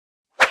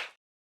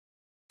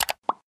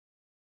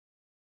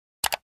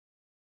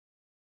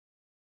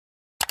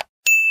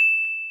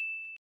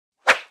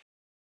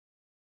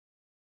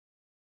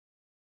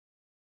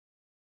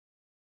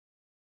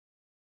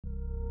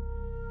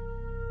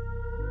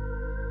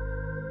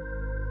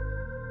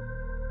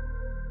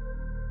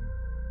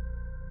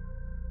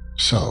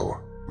So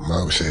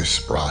Moses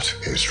brought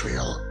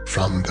Israel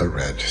from the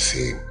Red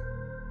Sea,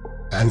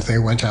 and they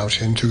went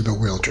out into the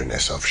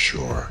wilderness of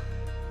Shur.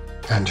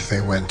 And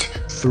they went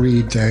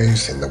 3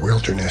 days in the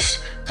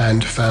wilderness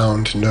and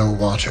found no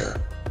water.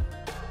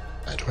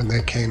 And when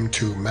they came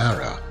to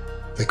Marah,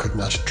 they could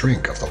not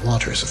drink of the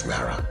waters of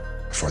Marah,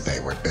 for they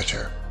were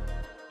bitter.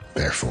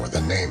 Therefore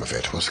the name of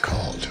it was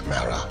called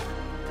Marah.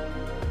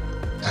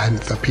 And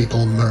the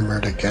people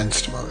murmured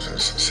against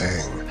Moses,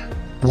 saying,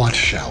 What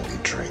shall we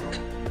drink?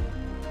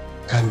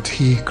 And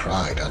he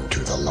cried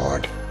unto the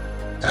Lord.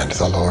 And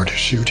the Lord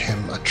shewed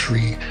him a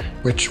tree,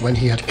 which when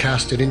he had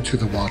cast it into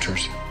the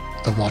waters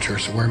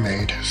were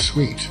made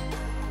sweet.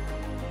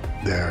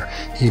 There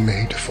he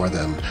made for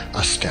them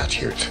a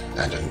statute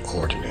and an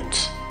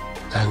ordinance,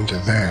 and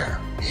there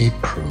he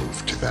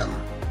proved them,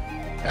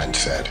 and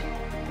said,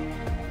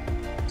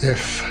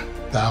 If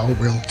thou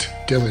wilt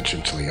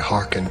diligently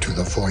hearken to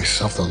the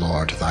voice of the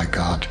Lord thy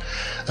God,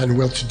 and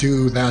wilt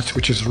do that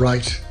which is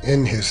right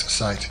in his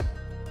sight,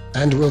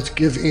 and wilt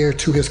give ear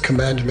to his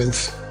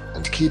commandments,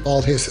 and keep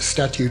all his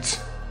statutes,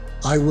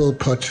 I will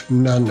put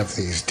none of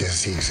these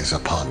diseases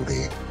upon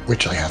thee,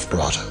 which I have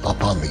brought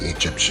upon the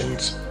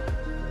Egyptians.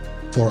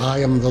 For I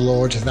am the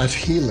Lord that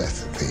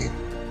healeth thee.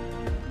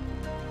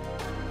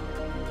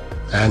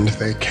 And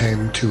they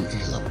came to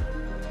Elim,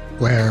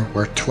 where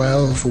were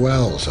 12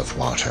 wells of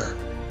water,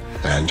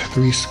 and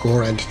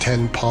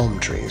 70 palm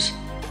trees,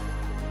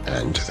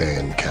 and they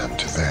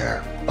encamped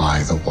there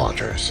by the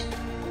waters.